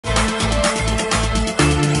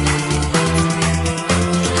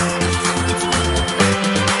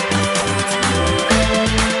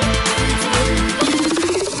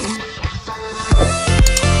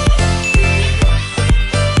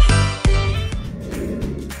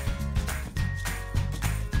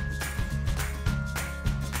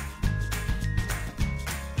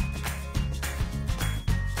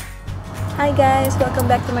Hi guys! Welcome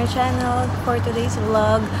back to my channel. For today's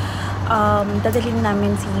vlog, dadalhin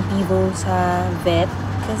namin si Bibo sa vet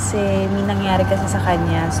kasi may nangyari kasi sa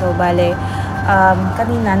kanya. So, bale,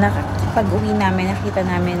 kanina pag-uwi namin, nakita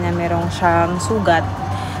namin na merong siyang sugat.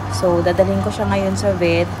 So, dadalhin ko siya ngayon sa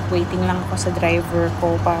vet. Waiting lang ako sa driver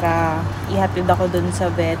ko para ihatid ako dun sa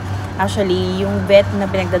vet. Actually, yung vet na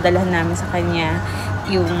pinagdadalhan namin sa kanya,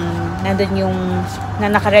 nandun yung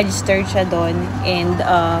naka-registered siya doon and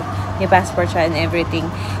may passport siya and everything.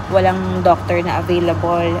 Walang doctor na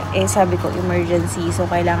available. Eh, sabi ko, emergency. So,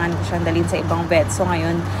 kailangan ko siyang dalhin sa ibang vet. So,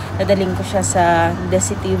 ngayon, dadalhin ko siya sa The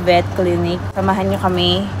City Vet Clinic. Samahan niyo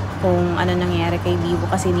kami kung ano nangyari kay Bibo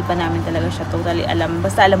kasi hindi pa namin talaga siya totally alam.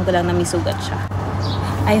 Basta alam ko lang na may sugat siya.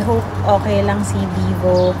 I hope okay lang si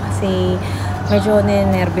Bibo kasi medyo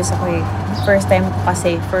nervous ako eh. First time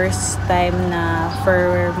na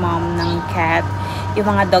fur mom ng cat. Yung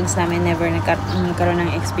mga dogs namin never nagkaroon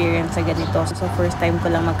ng experience sa ganito. So, first time ko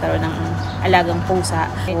lang magkaroon ng alagang pusa.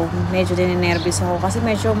 So, medyo nervous ako kasi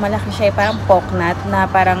medyo malaki siya eh. Parang poknat na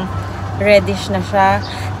parang reddish na siya.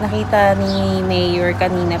 Nakita ni Mayor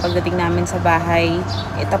kanina pagdating namin sa bahay.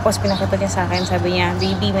 Eh, tapos pinakita niya sa akin, sabi niya,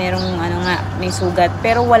 baby, may sugat.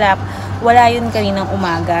 Pero wala yun kaninang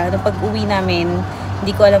umaga. Nung pag-uwi namin,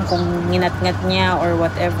 hindi ko alam kung nginat-ngat niya or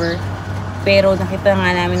whatever. Pero nakita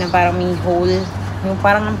nga namin na parang may hole, yung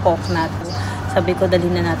parang ng poknat. Sabi ko,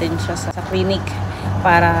 dalhin na natin siya sa clinic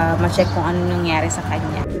para ma-check kung ano nangyari sa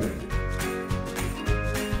kanya.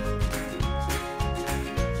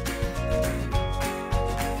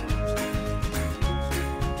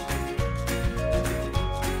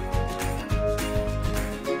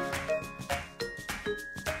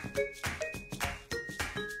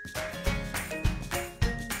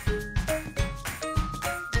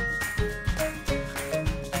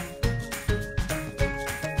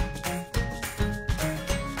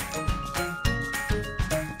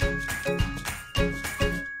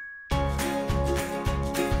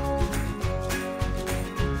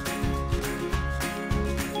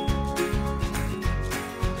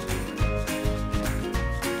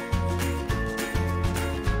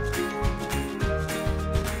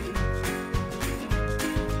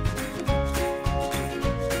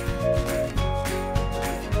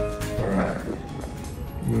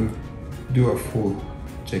 We'll do a full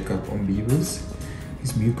checkup on Beaver's.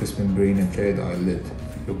 His mucous membrane and third eyelid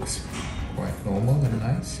looks quite normal and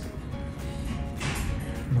nice.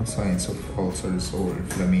 No signs of ulcers or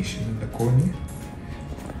inflammation in the cornea.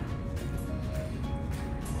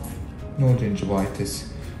 No gingivitis.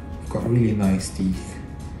 We've got really nice teeth.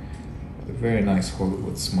 A very nice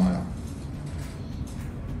Hollywood smile.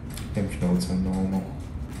 Lymph nodes are normal.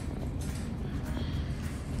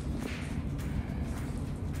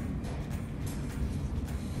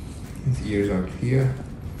 His ears are clear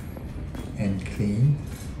and clean.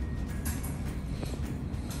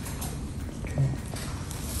 Okay.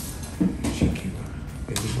 Check your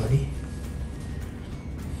belly button.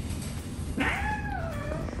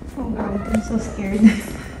 Oh God, I'm so scared.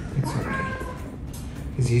 It's okay.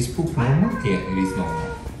 Is his poop normal? Yeah, it is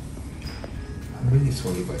normal. I'm really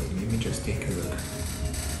sorry, buddy. Let me just take a look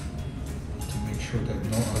to make sure that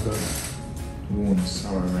no other wounds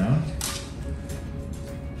are around.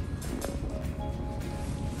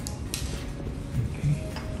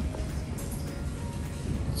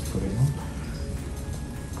 Put him up.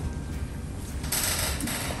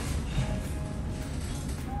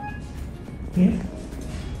 Yeah.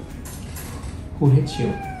 Who hit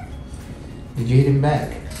you? Did you hit him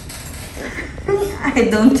back?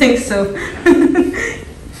 I don't think so.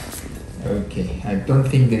 Okay, I don't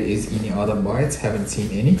think there is any other bites. Haven't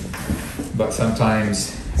seen any, but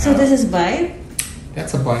sometimes. So this is bite?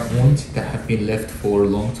 That's a bite wound that have been left for a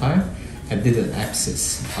long time. I did an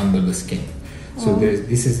abscess under the skin. So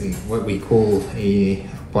this is what we call a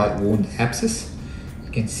bite wound abscess.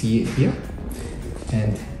 You can see it here.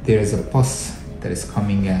 And there is a pus that is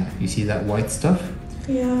coming out. You see that white stuff?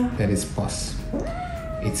 Yeah. That is pus.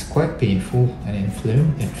 It's quite painful and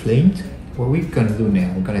inflamed. What we're gonna do now,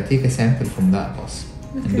 we're gonna take a sample from that pus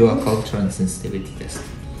and do a culture and sensitivity test.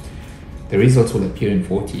 The results will appear in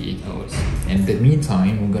 48 hours. And in the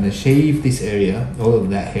meantime, we're gonna shave this area, all of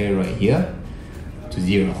that hair right here, to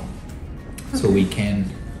zero. So we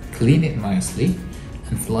can clean it nicely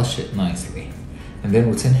and flush it nicely. And then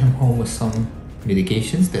we'll send him home with some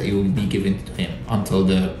medications that you will be given to him until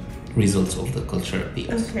the results of the culture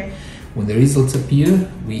appears. Okay. When the results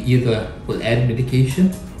appear, we either will add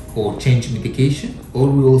medication or change medication,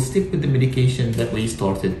 or we will stick with the medication that we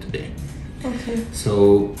started today. Okay.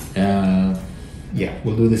 So yeah,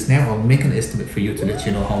 we'll do this now. I'll make an estimate for you to let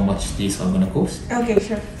you know how much these are gonna cost. Okay,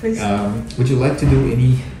 sure, please. Would you like to do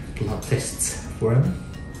any blood tests for him?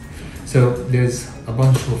 So there's a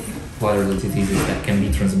bunch of viral diseases that can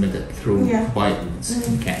be transmitted through bite wounds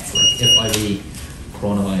in cats, like FIV,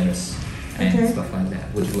 coronavirus, and stuff like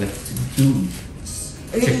that. Would you like to do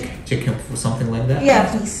check him for something like that? Yeah,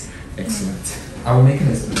 please. Excellent. I will make an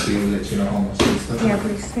estimate for you and let you know how much it is. Yeah,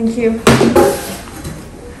 please. Thank you.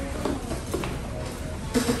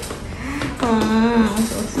 I'm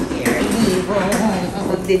so scared.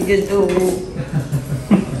 What did you do?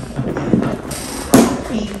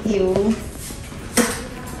 Thank you.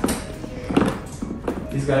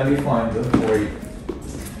 He's gonna be fine, don't worry.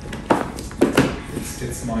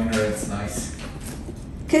 It's minor, it's nice.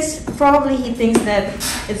 Because probably he thinks that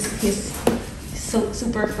he's so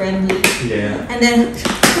super friendly. Yeah. And then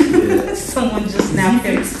someone just snapped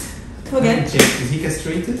him. Okay. Is he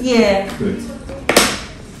castrated? Yeah. Good.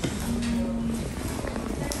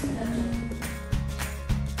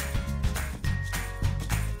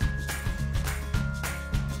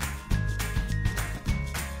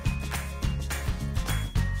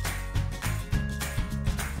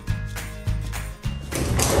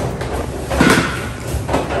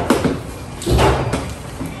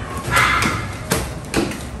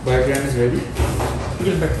 Diagram is ready.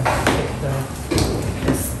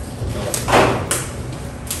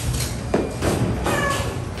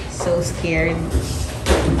 So scared.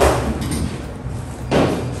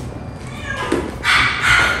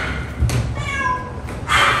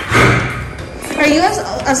 Are you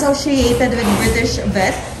associated with British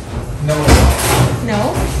vet? No.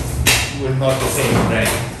 No? We're not the same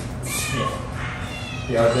brand. Yeah.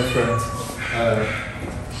 We are different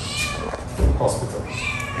hospitals.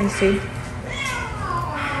 I see.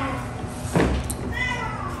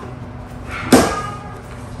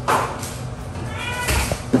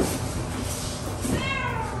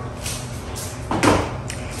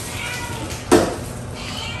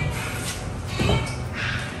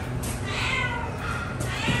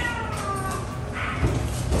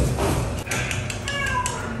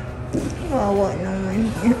 Wawa naman.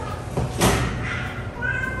 Okay.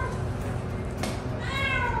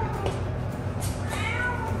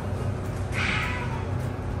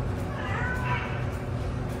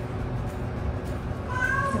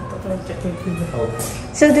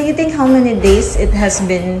 So do you think how many days it has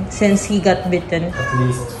been since he got bitten? At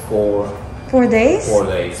least 4 days? 4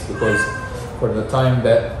 days, because for the time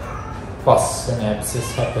that pus and abscess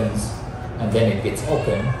happens and then it gets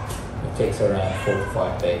open, it takes around 4 to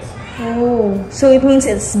 5 days. Oh, so it means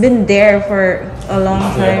it's been there for a long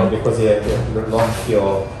Yeah, time. because he had long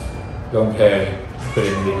hair, long hair, you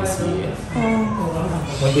couldn't really see it. Oh.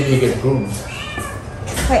 When did he get groomed?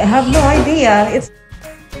 I have no idea. It's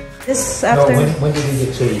this after. No, when did he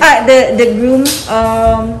get shaved? The groom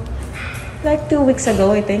like 2 weeks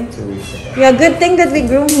ago, I think. 2 weeks ago. Yeah, good thing that we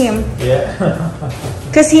groomed him. Yeah.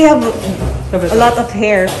 Because he have a lot of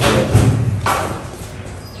hair.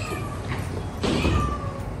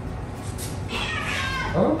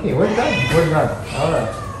 Okay, we're done. We're done. All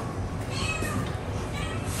right.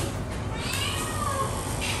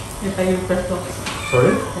 If I use first box.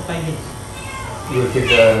 Sorry? If I use. You will take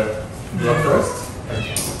the blood first?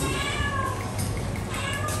 Okay.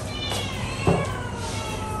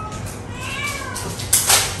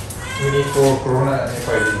 We need for corona and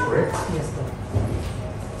FIV, correct? Yes, sir.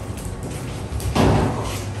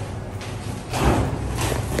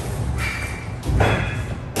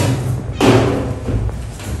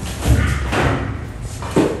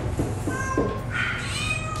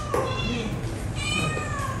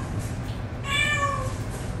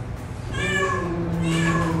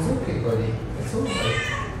 It's okay, buddy. It's all right.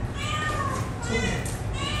 It's okay.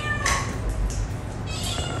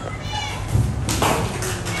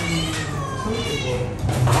 It's okay, boy.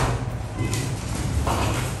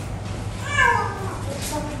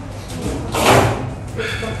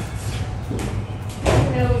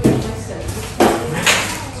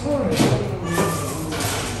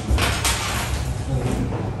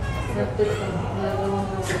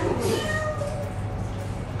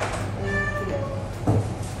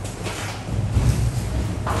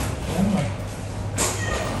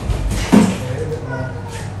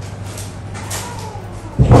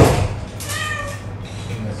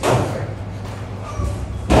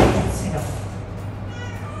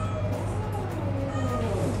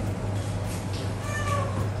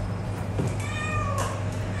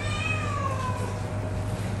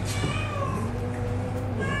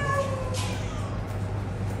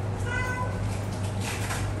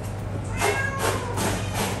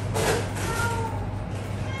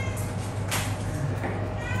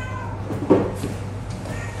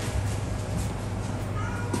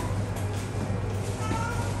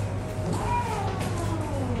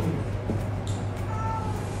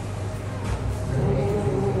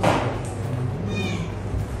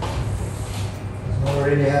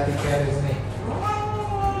 really happy cat, isn't he?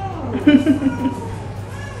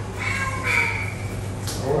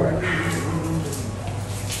 Alright.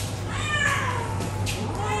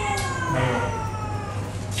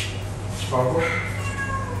 Bubble?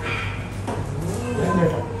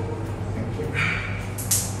 Thank you.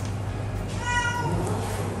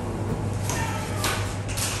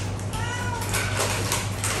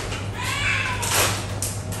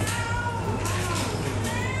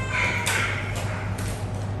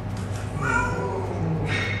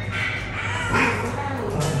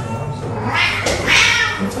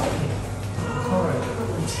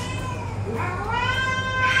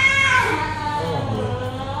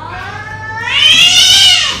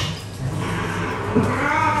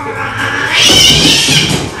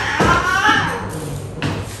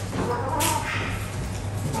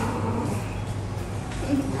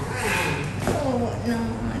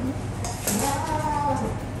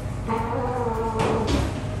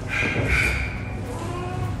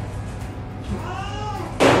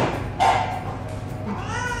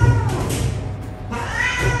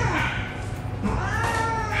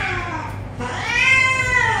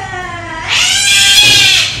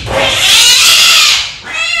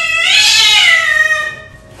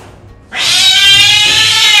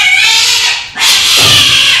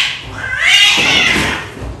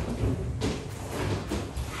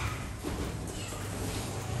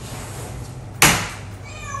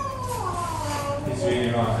 He's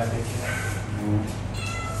really not happy.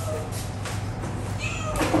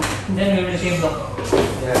 Then we will change the.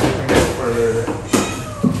 Yeah, I think that's for the.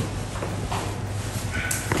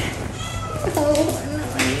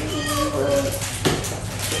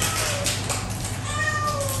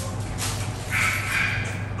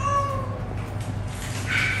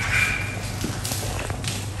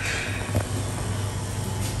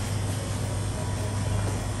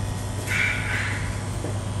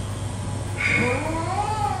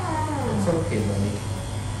 It's okay, buddy.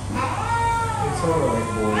 It's alright,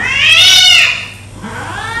 boy.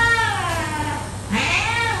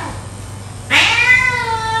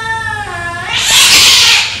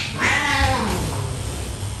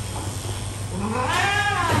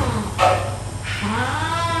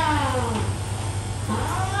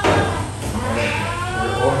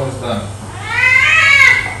 We're almost done.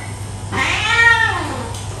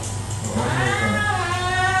 We're almost done.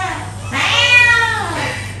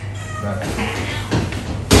 Done.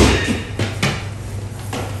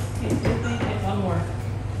 One more.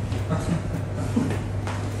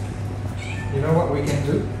 You know what we can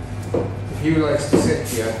do? If you likes to sit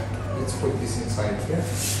here, let's put this inside here.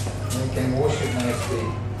 And we can wash it nicely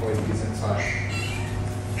while it is inside.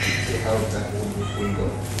 See how that will go.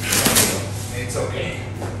 It's okay.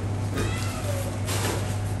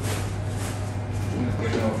 You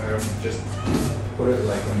know, just put it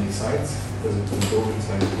like on the sides because it will go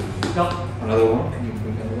inside. No. Another one? Can you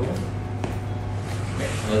bring another one? Okay,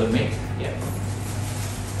 another mate? Yeah.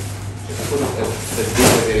 Just put it as big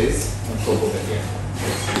as it is on top of it, yeah.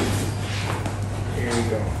 Here we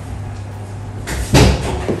go.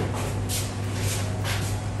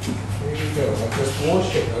 Here we go. I'll just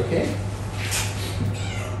wash it, okay?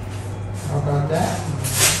 How about that?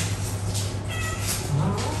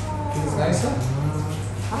 Feels nicer?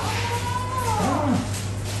 Ah.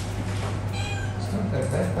 It's not that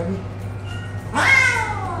bad, buddy.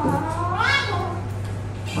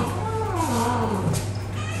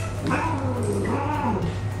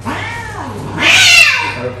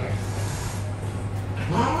 Okay.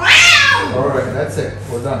 Alright, that's it.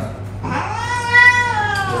 We're done.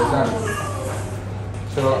 We're done.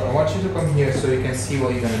 So I want you to come here so you can see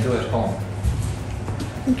what you're going to do at home.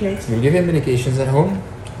 Okay. We'll give him medications at home,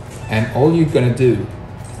 and all you're going to do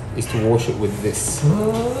is to wash it with this.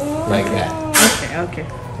 Like that. Okay, okay.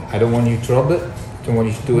 I don't want you to rub it. Don't want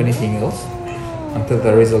you to do anything else until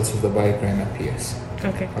the results of the biogram appears.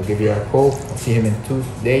 Okay. I'll give you a call. I'll see him in 2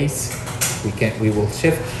 days. We will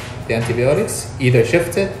shift the antibiotics, either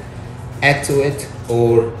shift it, add to it,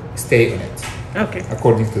 or stay on it Okay.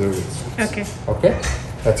 according to the rules. Okay. Okay?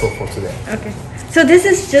 That's all for today. Okay. So this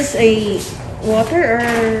is just a water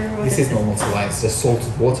or what This is normal saline. It's just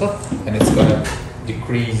salted water, and it's gonna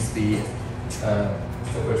decrease the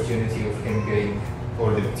opportunity of him getting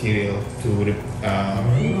or the bacterial to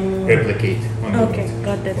replicate on the Okay, wound.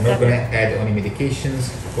 got it, We're not got gonna it. add any medications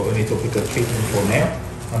or any topical treatment for now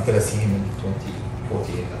until I see him in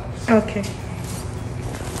 48 hours. Okay.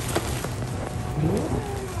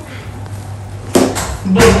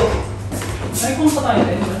 Ay, kung sa tayo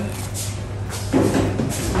din.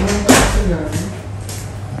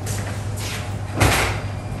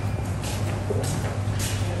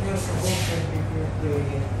 You're supposed to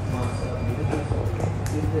be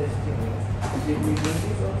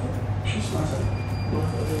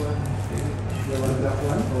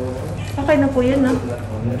Okay na po yun, no?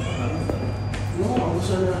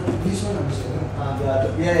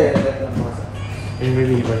 Pain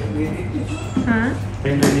reliever. Ha?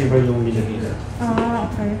 Pain reliever yung binigyan. Ah,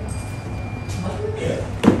 okay.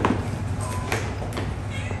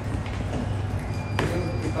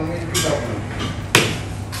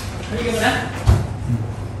 Halika mo na.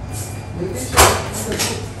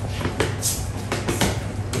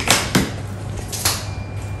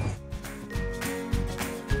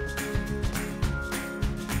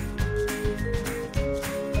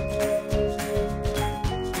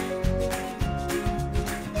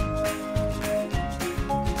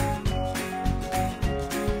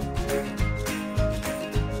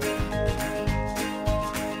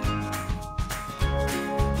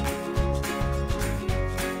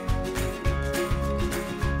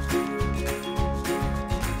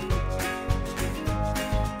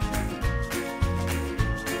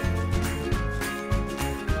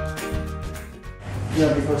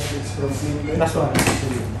 Yeah, because it's from sleep. Last one.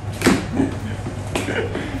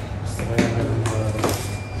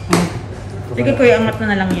 Sige kuya, angat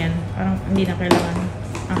na lang yan. Parang hindi na kailangan.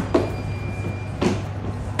 Ah.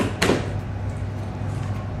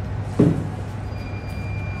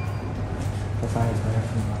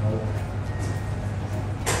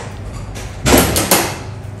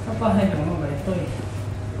 Kapahay ka naman ba ito eh?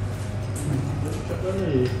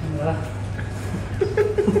 Wala.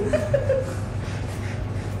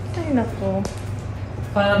 Ay, nako.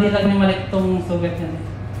 Para di lang niya malik tong sugat niya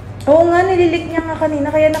eh. Oo nga, nililik niya nga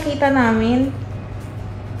kanina, kaya nakita namin.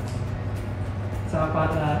 Sa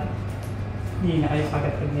para hindi na kayo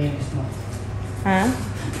kagat pag nilinis mo. Ha?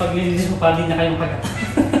 Pag nilinis mo pa, hindi na kayong kagat.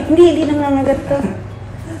 Hindi nangangagat to.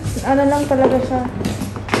 Ano lang talaga siya.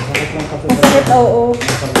 Masakit lang kasi. Masakit, oo.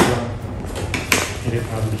 Masakit lang.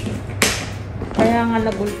 Irritable siya. Kaya nga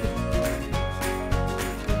nagulpi.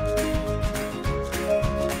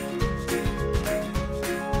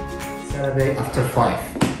 Saturday after 5.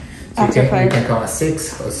 So After you 5. can come at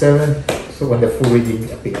 6 or 7, so when the full reading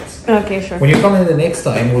appears. Okay, sure. When you come in the next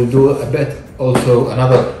time, we'll do a bit, also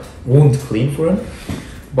another wound clean for him,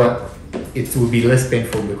 but it will be less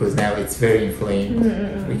painful because now it's very inflamed.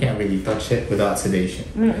 We can't really touch it without sedation.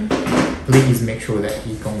 Please make sure that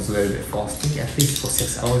he comes a little bit fasting, at least for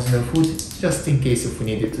 6 hours no food, just in case if we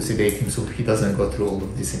needed to sedate him so he doesn't go through all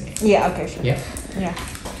of this again. Yeah, okay, sure. Yeah. Yeah.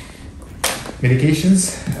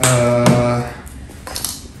 Medications,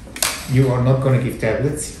 you are not going to give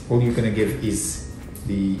tablets. All you're going to give is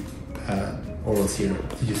the oral syrup.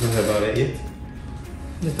 Did you tell her about it yet?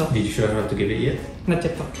 Dito. Did you show her how to give it yet?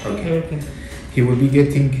 Na-check ko. Okay. Everything. He will be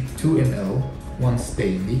getting 2 ml once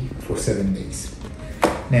daily for 7 days.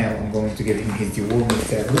 Now I'm going to give him his deworming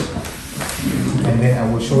tablet, and then I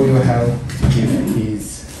will show you how to give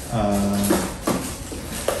his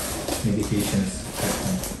medications at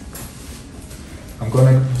home. I'm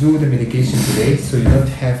gonna do the medication today, so you don't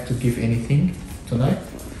have to give anything tonight.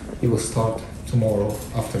 It will start tomorrow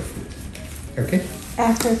after food. Okay?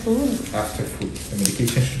 After food. After food. The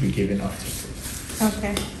medication should be given after food.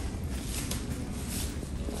 Okay.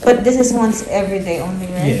 But this is once every day only,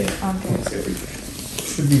 right? Yeah. Okay. Once every day.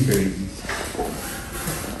 Should be very easy.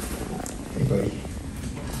 Hey buddy.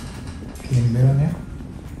 Feeling better now?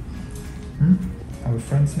 Are we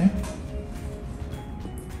friends now?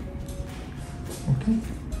 Okay.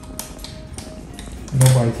 No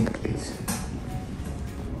biting, please.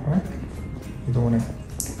 Alright? You don't want to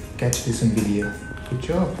catch this on video. Good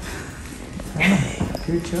job.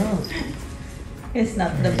 Good job. It's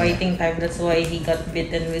not the biting time, that's why he got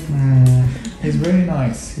bitten with. He's very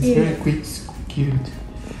nice. He's Yeah. very quick, cute.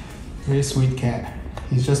 Very sweet cat.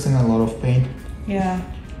 He's just in a lot of pain. Yeah,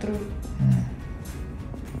 true.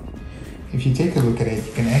 If you take a look at it,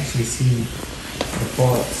 you can actually see the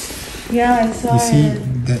parts. Yeah, I saw You see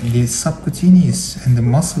it. that the subcutaneous and the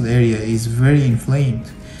muscle area is very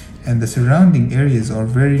inflamed, and the surrounding areas are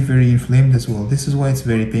very, very inflamed as well. This is why it's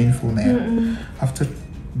very painful now. After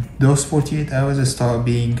those 48 hours, it start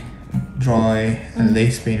being dry and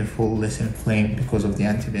less painful, less inflamed because of the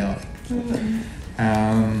antibiotic.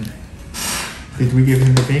 Did we give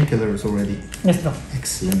him the painkillers already? Yes, doc.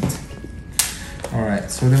 Excellent. All right,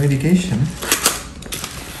 so the medication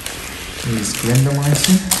is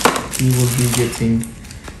clindamycin. He will be getting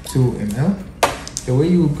 2 ml. The way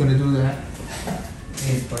you're gonna do that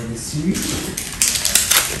is by the syringe.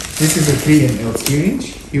 This is a 3 ml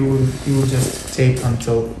syringe. You will just take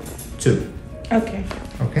until 2. Okay.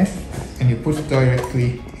 Okay, and you put it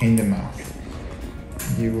directly in the mouth.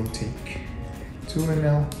 You will take 2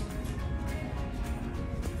 ml.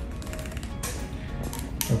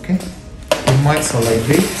 Okay? It might sound like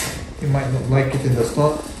great, you might not like it in the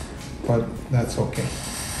start, but that's okay.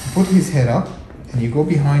 Put his head up and you go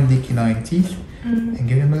behind the canine teeth and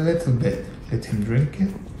give him a little bit. Let him drink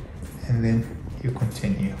it and then you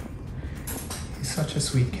continue. He's such a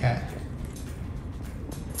sweet cat.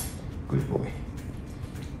 Good boy.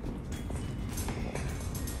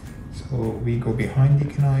 So we go behind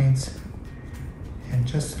the canines and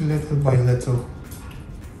just little by little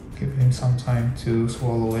give him some time to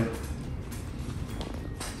swallow it.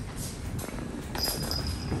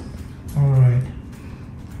 Alright.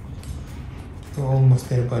 We're almost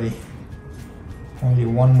there, buddy. Only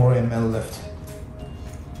 1 more ml left.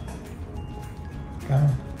 Come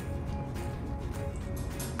on.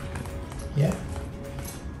 Yeah.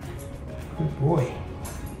 Good boy.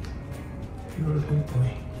 You're a good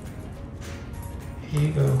boy. Here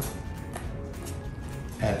you go.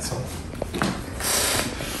 That's all.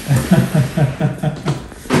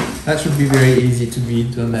 That should be very easy to be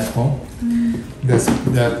done at home. The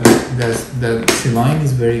saline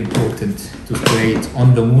is very important to spray it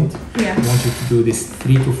on the wound. Yeah. I want you to do this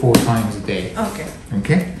 3 to 4 times a day. Okay.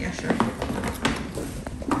 Okay? Yeah, sure.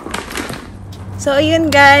 So, ayun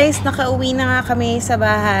guys, nakauwi na nga kami sa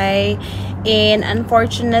bahay. And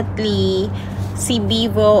unfortunately, si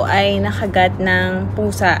Bivo ay nakagat ng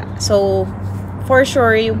pusa. So, for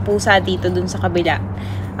sure, yung pusa dito dun sa kabila.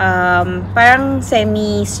 Parang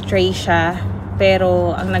semi-stray siya.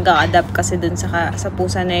 Pero, ang nag-a-adapt kasi dun sa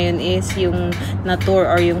pusa na yun is yung natur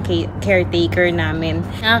or yung caretaker namin.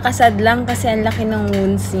 Nakakasad lang kasi ang laki ng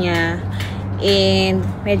wounds niya. And,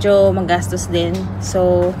 medyo magastos din.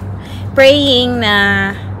 So, praying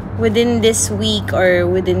na within this week or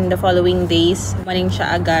within the following days, maling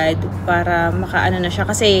siya agad para makaano na siya.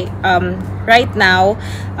 Kasi right now,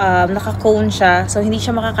 naka-cone siya. So, hindi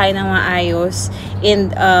siya makakain ng maayos.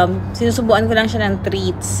 And sinusubuan ko lang siya ng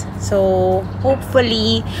treats. So,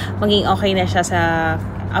 hopefully, maging okay na siya sa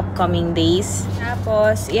upcoming days.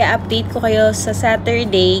 Tapos, i-update ko kayo sa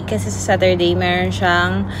Saturday. Kasi sa Saturday, meron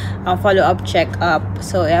siyang follow-up check-up.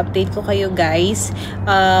 So, i-update ko kayo guys.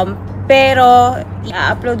 Pero,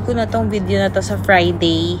 i-upload ko na tong video na to sa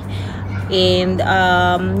Friday. And,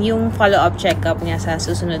 yung follow-up check-up niya sa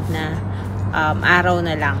susunod na araw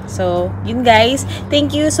na lang. So, yun guys.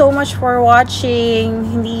 Thank you so much for watching.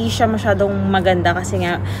 Hindi siya masyadong maganda kasi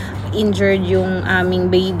nga injured yung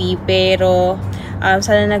aming baby. Pero,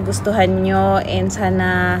 sana nagustuhan nyo and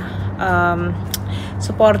sana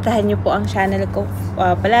supportahan nyo po ang channel ko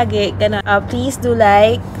palagi. Please do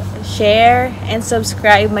like, share, and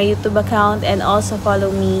subscribe my YouTube account and also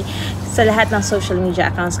follow me sa lahat ng social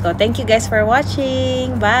media accounts ko. Thank you guys for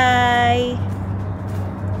watching. Bye!